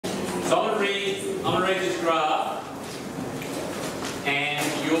So I'm going to read this graph,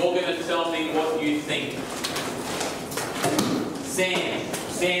 and you're going to tell me what you think.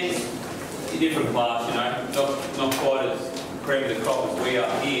 Sam's a different class, you know, not quite as cream of the crop as we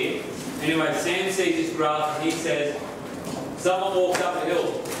are here. Anyway, Sam sees this graph and he says, someone walks up the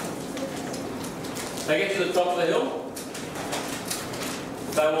hill. They get to the top of the hill,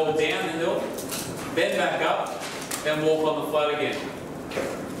 they walk down the hill, then back up, then walk on the flat again.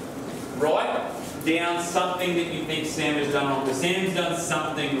 Write down something that you think Sam has done wrong. Because Sam's done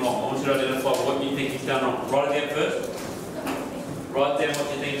something wrong. I want you to identify what you think he's done wrong. Write it down first. Write down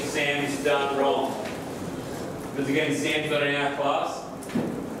what you think Sam's done wrong. Because again, Sam's not in our class.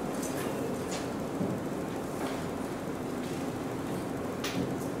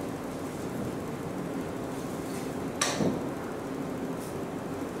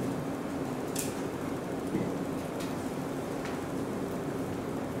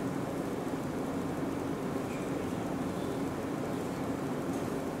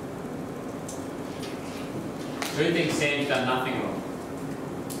 Who thinks Sam's done nothing wrong?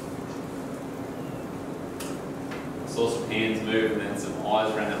 I saw some hands move and then some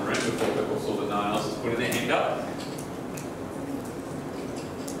eyes around the room before people saw that no one else was putting their hand up.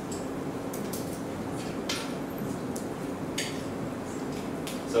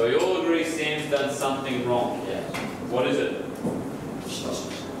 So we all agree Sam's done something wrong. Yeah. What is it?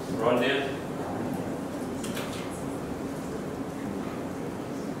 Write it down.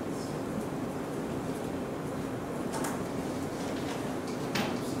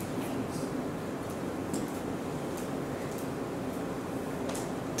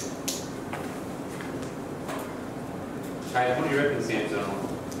 Hey, what do you reckon Sam's done wrong?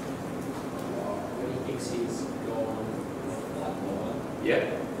 When he thinks he's gone off that line, Yeah.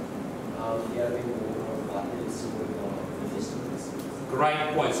 the other people walking on the button is still moving on the distance. Great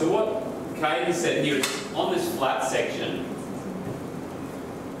point. So what Caden said here is, on this flat section,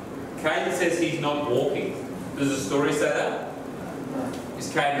 Caden says he's not walking. Does the story say that? Is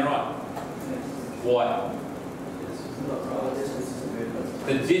Caden right? Why?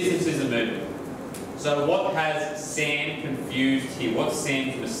 The distance is a movement. So what has Sam confused here? What's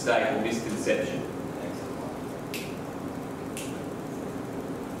Sam's mistake or misconception?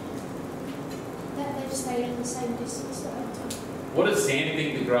 That they just stayed in the same distance the whole time. What does Sam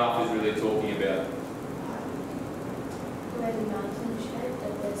think the graph is really talking about? Maybe mountain shape,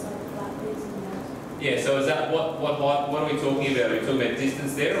 that there's like flat bits and that. Yeah, so is that what are we talking about? Are we talking about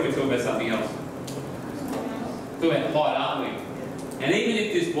distance there, or are we talking about something else? Talking about height, aren't we? And even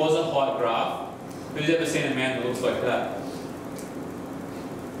if this was a height graph, who's ever seen a mountain that looks like that?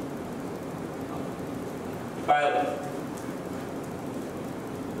 Bailey,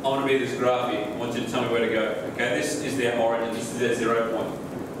 I want to read this graph here. I want you to tell me where to go. Okay, this is their origin. This is their 0 point.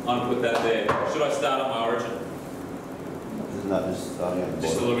 I'm going to put that there. Should I start at my origin? Isn't that just starting at the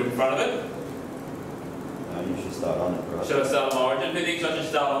Just a bottom? little bit in front of it? No, you should start on it, right? Should I start at my origin? Who thinks I should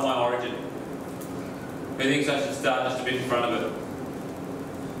start on my origin? Who thinks I should start just a bit in front of it?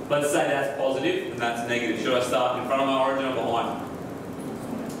 Let's say that's positive and that's negative. Should I start in front of my origin or behind?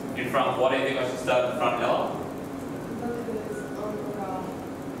 In front. Why do you think I should start in front, Ella? Because on the graph,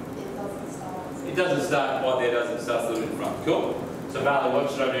 it doesn't start. It doesn't start quite there, does it? It starts a little bit in front. Cool. So Bailey, what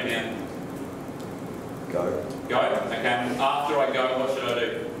should I do now? Go. Go? Okay. After I go, what should I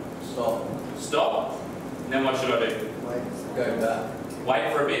do? Stop. Stop. And then what should I do? Go back.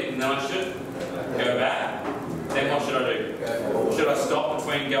 Wait for a bit and then I should go back. Then what should I do? Go forward. Should I stop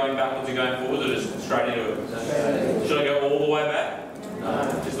between going backwards and going forwards, or just straight into it? Should I go all the way back?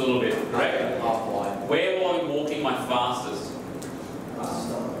 No. Just a little bit, correct? Halfway. Where will I be walking my fastest?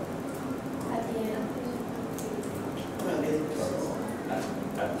 At the end.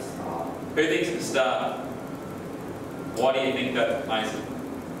 Who thinks at the start? Why do you think that, Mason?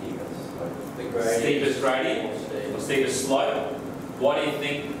 The gradient. Steepest gradient or steepest slope? Why do you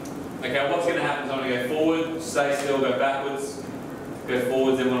think? Okay, what's going to happen is I'm going to go forward, stay still, go backwards, go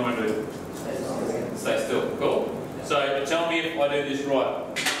forwards, then what am I going to do? Stay still. Cool? So tell me if I do this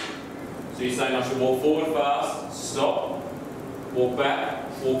right. So you're saying I should walk forward fast, stop, walk back,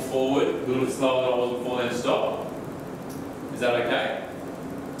 walk forward, a little bit slower than I was before, then stop. Is that okay?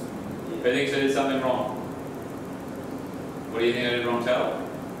 Who thinks I did something wrong? What do you think I did wrong, Taylor?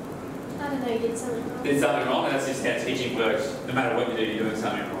 I don't know, you did something wrong. Did something wrong, and that's just how teaching works. No matter what you do, you're doing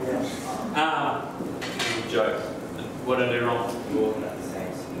something wrong. Joke. What did I do wrong? You're walking at the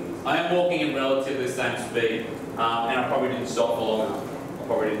same speed. I am walking at relatively the same speed, and I probably didn't stop for long enough. I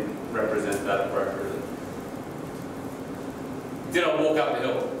probably didn't represent that appropriately. Did I walk up the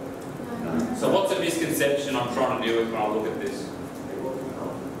hill? No. So what's a misconception I'm trying to deal with when I look at this?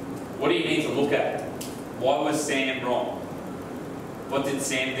 What do you need to look at? Why was Sam wrong? What did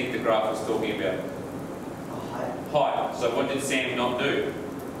Sam think the graph was talking about? Height. So what did Sam not do?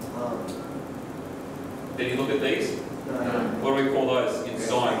 Did he look at these? What do we call those in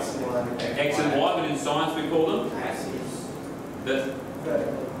science? X and Y, but in science we call them? The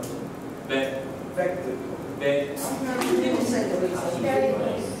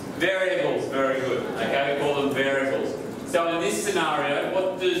variables, very good. Okay, we call them variables. So in this scenario,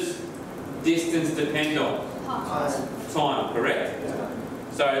 what does distance depend on? Time, correct?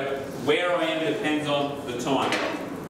 So where I am depends on the time.